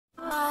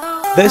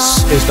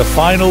This is the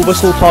Final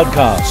Whistle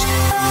podcast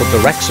from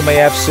the Wrexham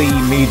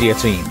AFC media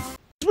team.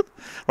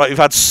 Right, we've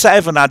had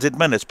 7 added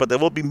minutes, but there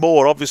will be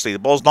more, obviously. The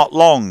ball's not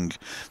long.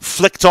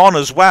 Flicked on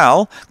as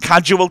well.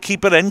 Kadja will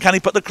keep it in. Can he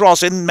put the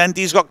cross in?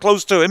 Mendy's got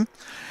close to him.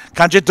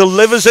 Kadja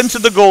delivers into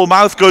the goal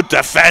mouth. Good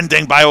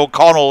defending by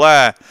O'Connell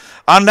there.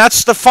 And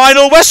that's the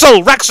final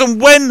whistle. Wrexham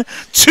win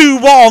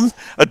 2-1.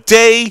 A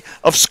day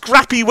of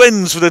scrappy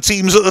wins for the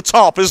teams at the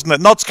top, isn't it?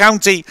 Notts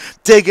County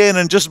dig in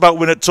and just about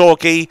win at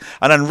Torquay.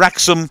 And then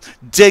Wrexham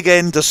dig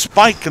in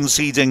despite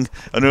conceding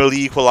an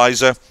early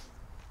equaliser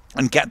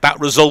and get that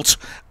result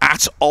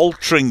at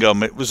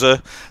Altrincham. It was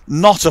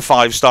not a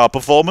 5-star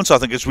performance, I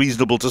think it's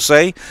reasonable to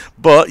say.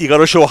 But you got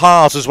to show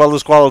heart as well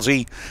as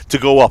quality to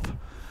go up.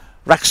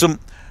 Wrexham,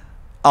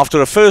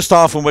 after a first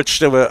half in which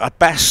they were at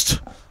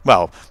best,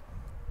 well,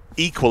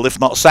 equal if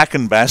not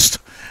second best,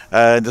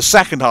 in the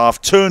second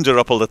half turned her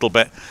up a little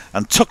bit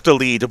and took the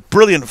lead. A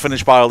brilliant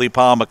finish by Ollie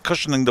Palmer,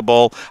 cushioning the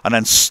ball and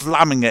then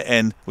slamming it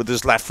in with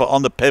his left foot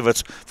on the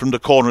pivot from the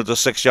corner of the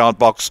 6-yard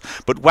box.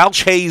 But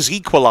Welsh Hayes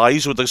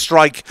equalised with a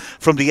strike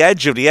from the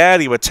edge of the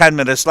area with 10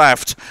 minutes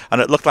left,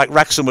 and it looked like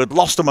Wrexham, who had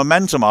lost the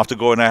momentum after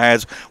going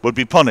ahead, would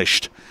be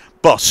punished.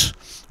 But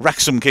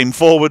Wrexham came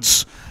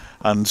forwards,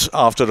 and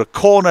after a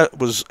corner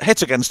was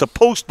hit against a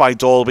post by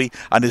Dalby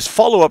and his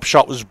follow-up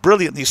shot was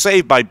brilliantly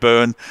saved by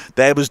Byrne,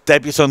 there was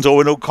debutant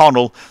Eoghan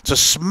O'Connell to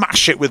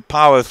smash it with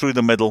power through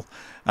the middle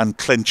and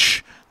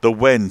clinch the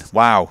win.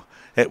 Wow,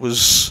 it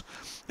was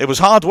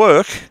hard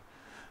work,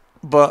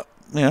 but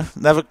yeah,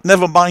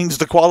 never mind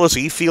the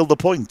quality, feel the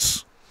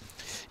points.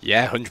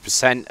 Yeah,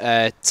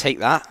 100%. Take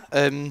that.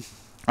 And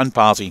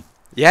party.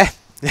 Yeah.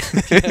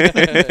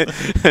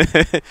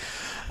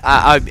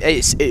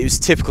 It was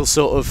typical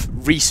sort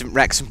of recent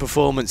Wrexham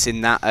performance in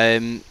that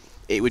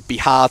it would be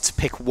hard to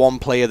pick one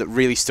player that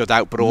really stood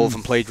out, but all of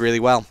them played really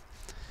well.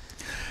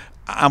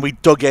 And we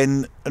dug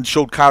in and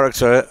showed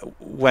character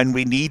when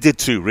we needed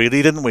to,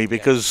 really, didn't we?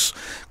 Because,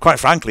 quite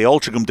frankly,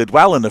 Altrincham did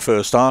well in the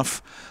first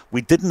half.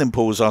 We didn't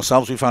impose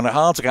ourselves. We found it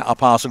hard to get our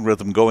passing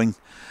rhythm going.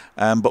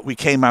 But we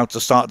came out to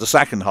start the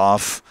second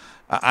half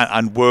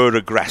and were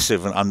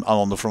aggressive and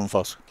on the front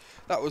foot.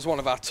 That was one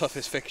of our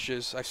toughest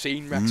fixtures I've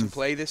seen Wrexham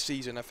play this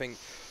season. I think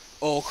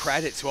all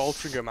credit to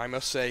Altrincham, I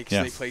must say,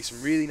 because they played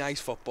some really nice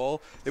football.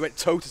 They went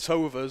toe-to-toe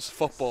with us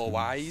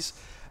football-wise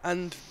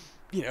and,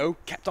 you know,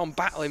 kept on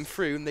battling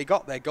through, and they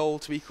got their goal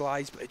to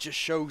equalise. But it just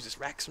shows this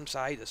Wrexham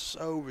side is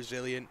so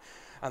resilient,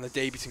 and the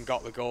debutant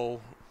got the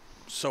goal.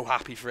 So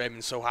happy for him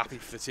and so happy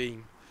for the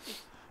team.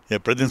 Yeah,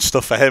 brilliant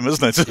stuff for him,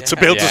 isn't it? To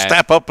be able to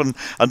step up and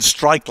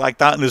strike like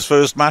that in his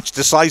first match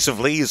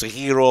decisively. He's a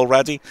hero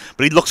already.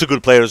 But he looks a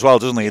good player as well,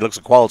 doesn't he? He looks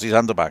a quality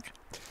centre-back.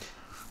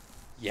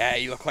 Yeah,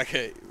 he looked like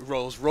a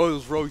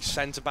Rolls-Royce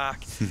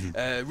centre-back.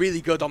 Really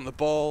good on the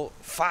ball.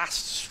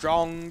 Fast,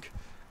 strong,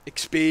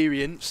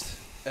 experienced.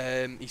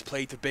 He's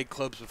played for big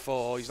clubs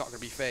before. He's not going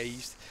to be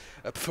phased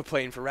for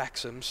playing for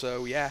Wrexham.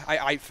 So, yeah,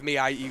 for me,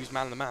 he was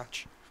man of the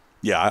match.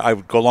 Yeah, I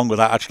would go along with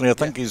that, actually. I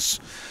think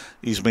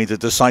he's made a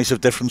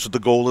decisive difference with the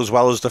goal as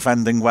well as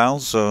defending well.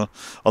 So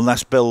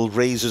unless Bill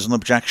raises an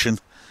objection,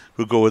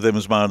 we'll go with him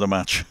as man of the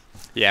match.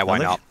 Yeah, why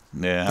not?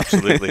 Yeah,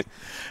 absolutely.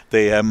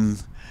 They and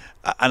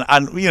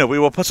you know, we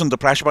were put under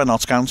pressure by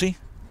Notts County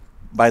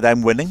by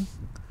them winning.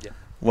 Yeah.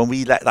 When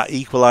we let that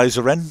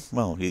equaliser in,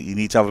 well, you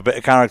need to have a bit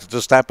of character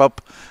to step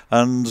up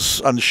and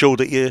show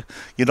that you're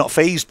not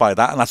fazed by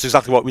that, and that's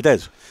exactly what we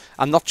did.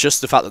 And not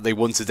just the fact that they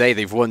won today;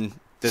 they've won.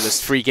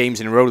 There's 3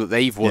 games in a row that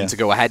they've won to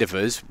go ahead of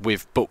us.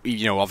 But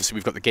you know, obviously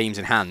we've got the games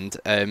in hand.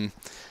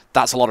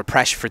 That's a lot of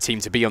pressure for a team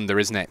to be under,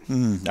 isn't it?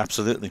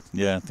 Absolutely.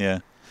 Yeah.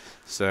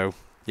 So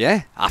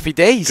yeah, happy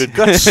days. Good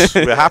guts.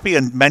 We're happy,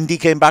 and Mendy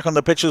came back on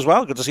the pitch as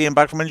well. Good to see him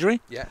back from injury.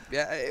 Yeah.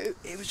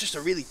 It was just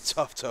a really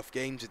tough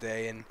game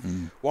today,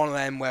 and one of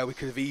them where we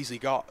could have easily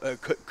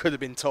could have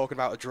been talking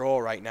about a draw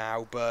right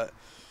now, but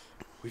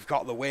we've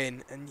got the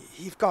win, and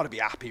you've got to be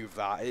happy with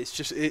that. It's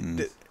just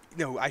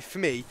for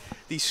me,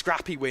 these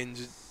scrappy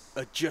wins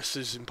are just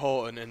as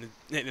important, and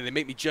they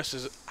make me just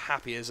as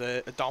happy as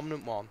a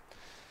dominant one.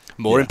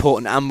 More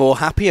important and more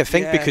happy, I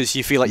think, because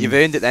you feel like you've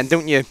earned it then,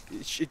 don't you?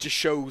 It just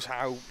shows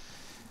how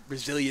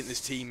resilient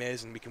this team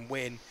is, and we can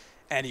win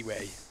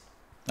anyway.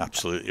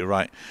 Absolutely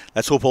right.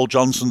 Let's hope Paul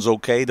Johnson's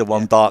okay. The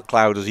one dark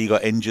cloud as he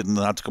got injured and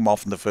had to come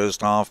off in the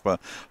first half, but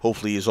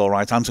hopefully he's all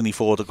right. Anthony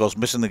Ford, of course,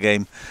 missing the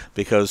game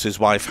because his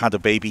wife had a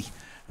baby,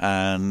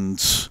 and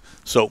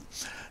so...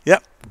 yeah,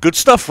 good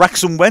stuff.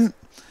 Wrexham win.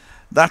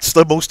 That's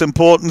the most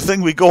important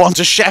thing. We go on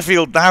to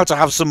Sheffield now to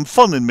have some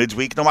fun in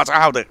midweek. No matter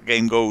how the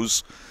game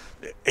goes,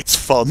 it's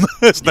fun,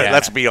 isn't it?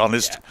 Let's be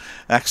honest.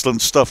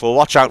 Excellent stuff. We'll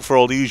watch out for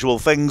all the usual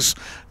things.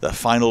 The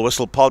Final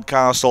Whistle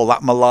podcast, all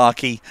that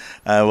malarkey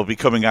will be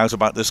coming out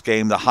about this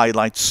game. The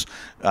highlights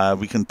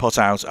we can put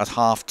out at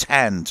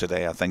 10:30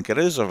 today, I think it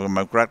is, if I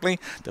remember correctly,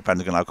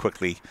 depending on how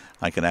quickly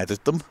I can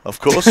edit them, of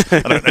course.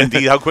 I don't know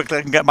indeed how quickly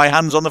I can get my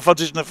hands on the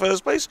footage in the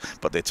first place,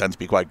 but they tend to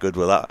be quite good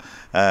with that.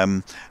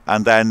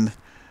 And then...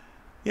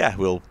 yeah,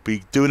 we'll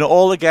be doing it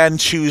all again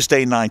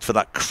Tuesday night for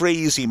that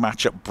crazy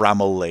match at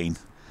Bramall Lane.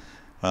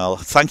 Well,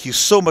 thank you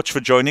so much for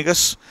joining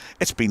us.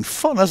 It's been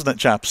fun, hasn't it,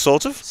 chaps?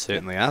 Sort of.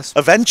 Certainly has.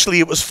 Eventually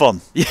it was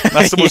fun. Yeah,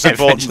 That's the most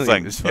important eventually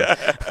thing.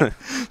 it was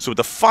fun. So with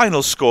the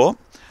final score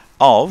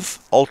of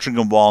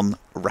Altrincham 1,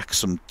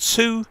 Wrexham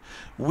 2,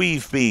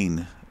 we've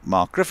been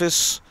Mark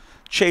Griffiths,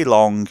 Chay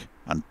Long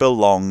and Bill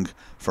Long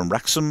from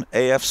Wrexham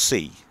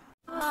AFC.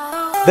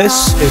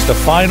 This is the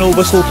Final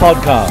Whistle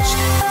podcast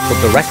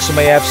from the Wrexham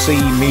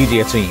AFC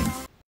media team.